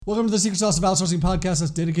Welcome to the Secret Sauce of Outsourcing podcast that's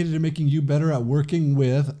dedicated to making you better at working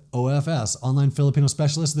with OFS, Online Filipino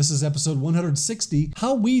Specialists. This is episode 160,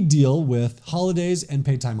 how we deal with holidays and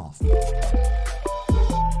paid time off.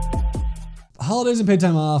 Holidays and paid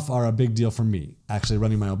time off are a big deal for me. Actually,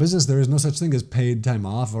 running my own business, there is no such thing as paid time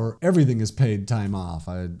off, or everything is paid time off.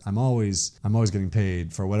 I'm always getting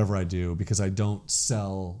paid for whatever I do because I don't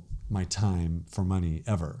sell my time for money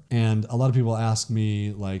ever. And a lot of people ask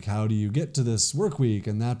me, like, how do you get to this work week?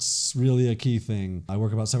 And that's really a key thing. I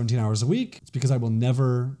work about 17 hours a week. It's because I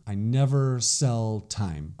never sell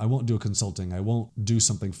time. I won't do a consulting. I won't do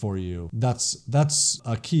something for you. That's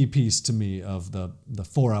a key piece to me of the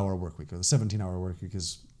 4-hour work week, or the 17-hour work week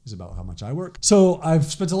is about how much I work. So I've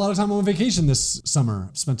spent a lot of time on vacation this summer.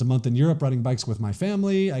 Spent a month in Europe riding bikes with my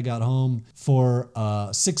family. I got home for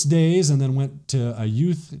 6 days and then went to a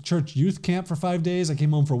church youth camp for 5 days. I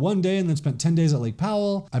came home for 1 day and then spent 10 days at Lake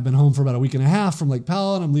Powell. I've been home for about a week and a half from Lake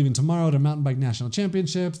Powell, and I'm leaving tomorrow to mountain bike national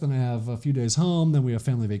championships. Then I have a few days home. Then we have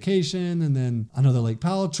family vacation and then another Lake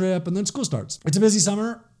Powell trip, and then school starts. It's a busy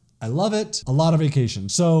summer. I love it. A lot of vacation.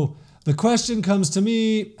 So the question comes to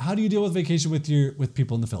me, how do you deal with vacation with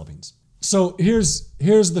people in the Philippines? So here's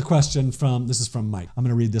the question this is from Mike. I'm going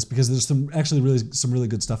to read this because there's some really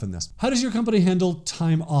good stuff in this. How does your company handle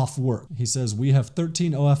time off work? He says, we have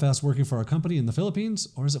 13 OFS working for our company in the Philippines,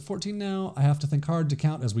 or is it 14 now? I have to think hard to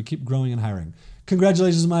count as we keep growing and hiring.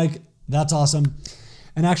 Congratulations, Mike. That's awesome.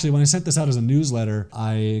 And actually, when I sent this out as a newsletter,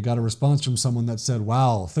 I got a response from someone that said,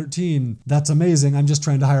 wow, 13, that's amazing. I'm just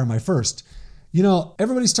trying to hire my first. You know,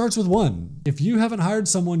 everybody starts with one. If you haven't hired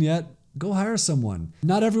someone yet, go hire someone.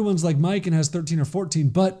 Not everyone's like Mike and has 13 or 14,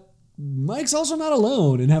 but Mike's also not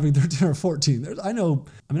alone in having 13 or 14. I know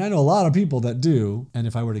a lot of people that do. And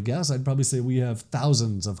if I were to guess, I'd probably say we have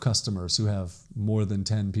thousands of customers who have more than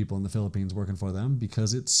 10 people in the Philippines working for them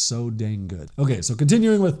because it's so dang good. Okay, so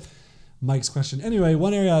continuing with Mike's question. Anyway,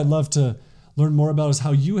 one area I'd love to learn more about is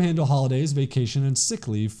how you handle holidays, vacation, and sick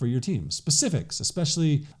leave for your team. Specifics,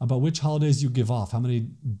 especially about which holidays you give off. How many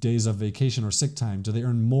days of vacation or sick time? Do they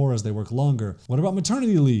earn more as they work longer? What about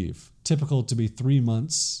maternity leave? Typical to be 3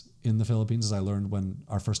 months in the Philippines, as I learned when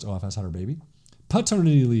our first OFS had her baby.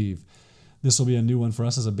 Paternity leave. This will be a new one for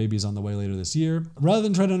us as a baby is on the way later this year. Rather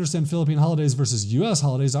than try to understand Philippine holidays versus US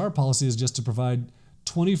holidays, our policy is just to provide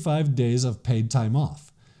 25 days of paid time off.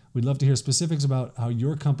 We'd love to hear specifics about how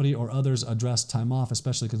your company or others address time off,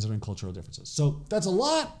 especially considering cultural differences. So that's a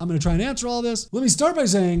lot. I'm going to try and answer all this. Let me start by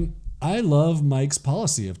saying I love Mike's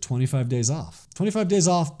policy of 25 days off. 25 days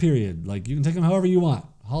off, period. Like, you can take them however you want.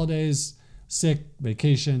 Holidays, sick,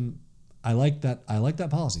 vacation. I like that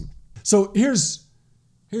policy. So here's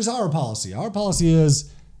our policy. Our policy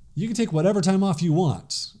is you can take whatever time off you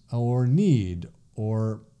want or need,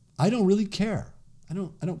 or I don't really care.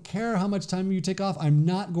 I don't care how much time you take off. I'm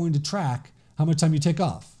not going to track how much time you take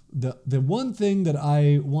off. The one thing that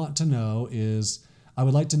I want to know is I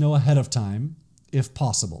would like to know ahead of time, if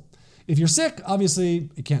possible. If you're sick, obviously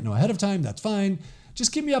you can't know ahead of time. That's fine.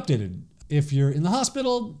 Just keep me updated. If you're in the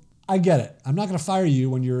hospital, I get it. I'm not going to fire you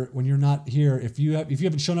when you're not here. If you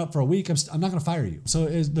haven't shown up for a week, I'm not going to fire you. So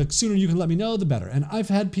the sooner you can let me know, the better. And I've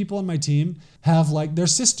had people on my team have like their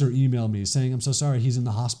sister email me saying, I'm so sorry, he's in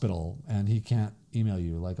the hospital and he can't email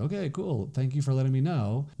you. Like, okay, cool. Thank you for letting me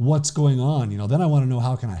know what's going on. Then I want to know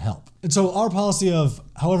how can I help. And so our policy of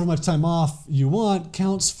however much time off you want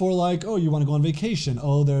counts for like, oh, you want to go on vacation.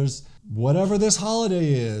 Oh, there's whatever this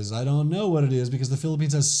holiday is. I don't know what it is because the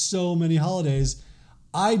Philippines has so many holidays.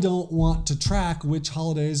 I don't want to track which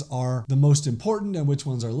holidays are the most important and which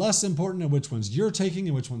ones are less important and which ones you're taking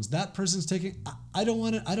and which ones that person's taking. I don't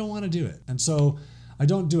want to do it. And so I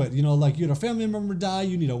don't do it. Like you had a family member die,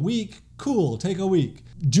 you need a week. Cool, take a week.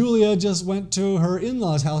 Julia just went to her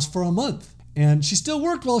in-laws' house for a month and she still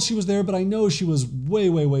worked while she was there, but I know she was way,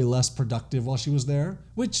 way, way less productive while she was there,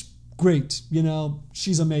 which great.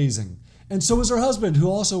 She's amazing. And so is her husband,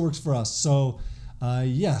 who also works for us. So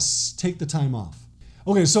yes, take the time off.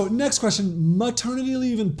 Okay, so next question, maternity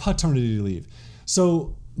leave and paternity leave.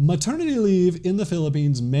 So maternity leave in the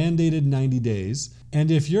Philippines mandated 90 days. And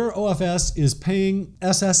if your OFS is paying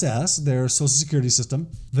SSS, their social security system,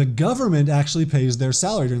 the government actually pays their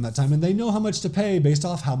salary during that time. And they know how much to pay based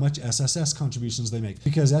off how much SSS contributions they make.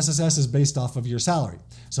 Because SSS is based off of your salary.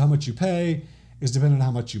 So how much you pay is dependent on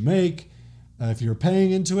how much you make. If you're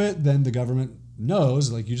paying into it, then the government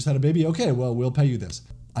knows, like you just had a baby, okay, well, we'll pay you this.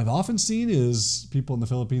 I've often seen is people in the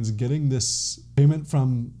Philippines getting this payment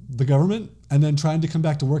from the government and then trying to come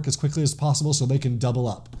back to work as quickly as possible so they can double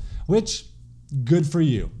up, which good for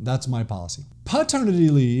you. That's my policy. Paternity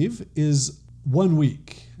leave is 1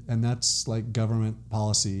 week. and that's like government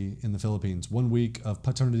policy in the Philippines. 1 week of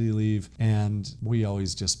paternity leave, and we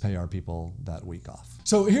always just pay our people that week off.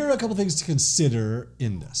 So here are a couple things to consider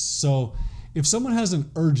in this. So if someone has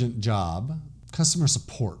an urgent job, customer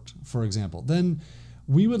support, for example, then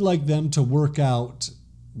we would like them to work out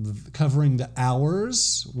covering the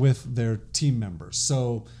hours with their team members.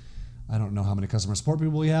 So I don't know how many customer support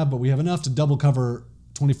people we have, but we have enough to double cover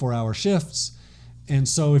 24-hour shifts. And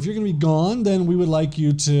so if you're going to be gone, then we would like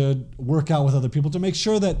you to work out with other people to make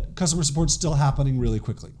sure that customer support's still happening really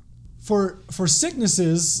quickly. For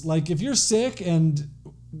sicknesses, like if you're sick, and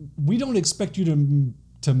we don't expect you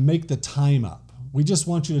to make the time up. We just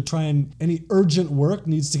want you to try, and any urgent work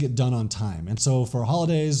needs to get done on time. And so for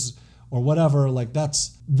holidays or whatever, like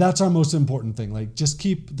that's our most important thing. Like just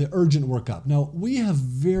keep the urgent work up. Now, we have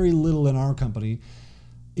very little in our company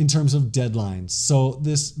in terms of deadlines. So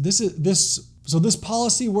this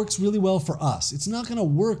policy works really well for us. It's not going to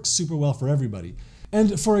work super well for everybody.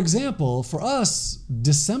 And for example, for us,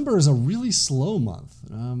 December is a really slow month.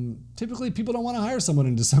 Typically, people don't want to hire someone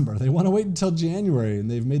in December. They want to wait until January, and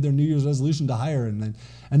they've made their New Year's resolution to hire, and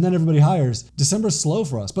then everybody hires. December's slow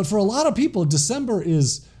for us. But for a lot of people, December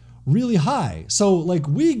is really high. So like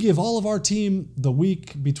we give all of our team the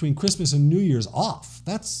week between Christmas and New Year's off.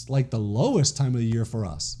 That's like the lowest time of the year for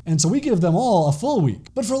us. And so we give them all a full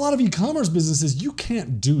week. But for a lot of e-commerce businesses, you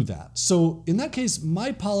can't do that. So in that case,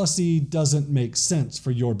 my policy doesn't make sense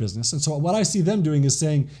for your business. And so what I see them doing is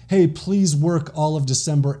saying, hey, please work all of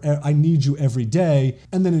December. I need you every day.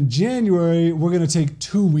 And then in January, we're going to take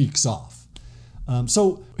 2 weeks off.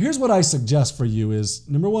 So here's what I suggest for you is,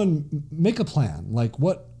 number one, make a plan. Like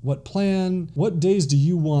what days do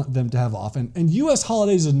you want them to have off? And US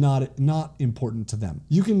holidays are not important to them.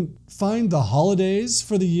 You can find the holidays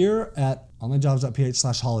for the year at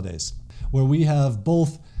Onlinejobs.ph Holidays, where we have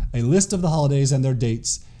both a list of the holidays and their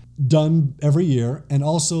dates done every year, and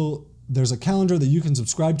also there's a calendar that you can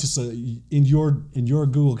subscribe to, so in your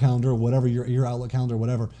Google Calendar or whatever, your Outlook calendar,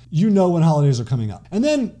 whatever, you know when holidays are coming up. And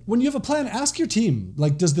then when you have a plan, ask your team,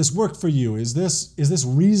 like, does this work for you? Is this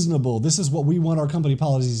reasonable? This is what we want our company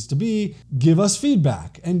policies to be. Give us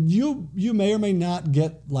feedback. And you may or may not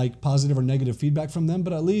get like positive or negative feedback from them,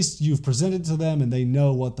 but at least you've presented to them and they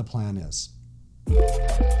know what the plan is.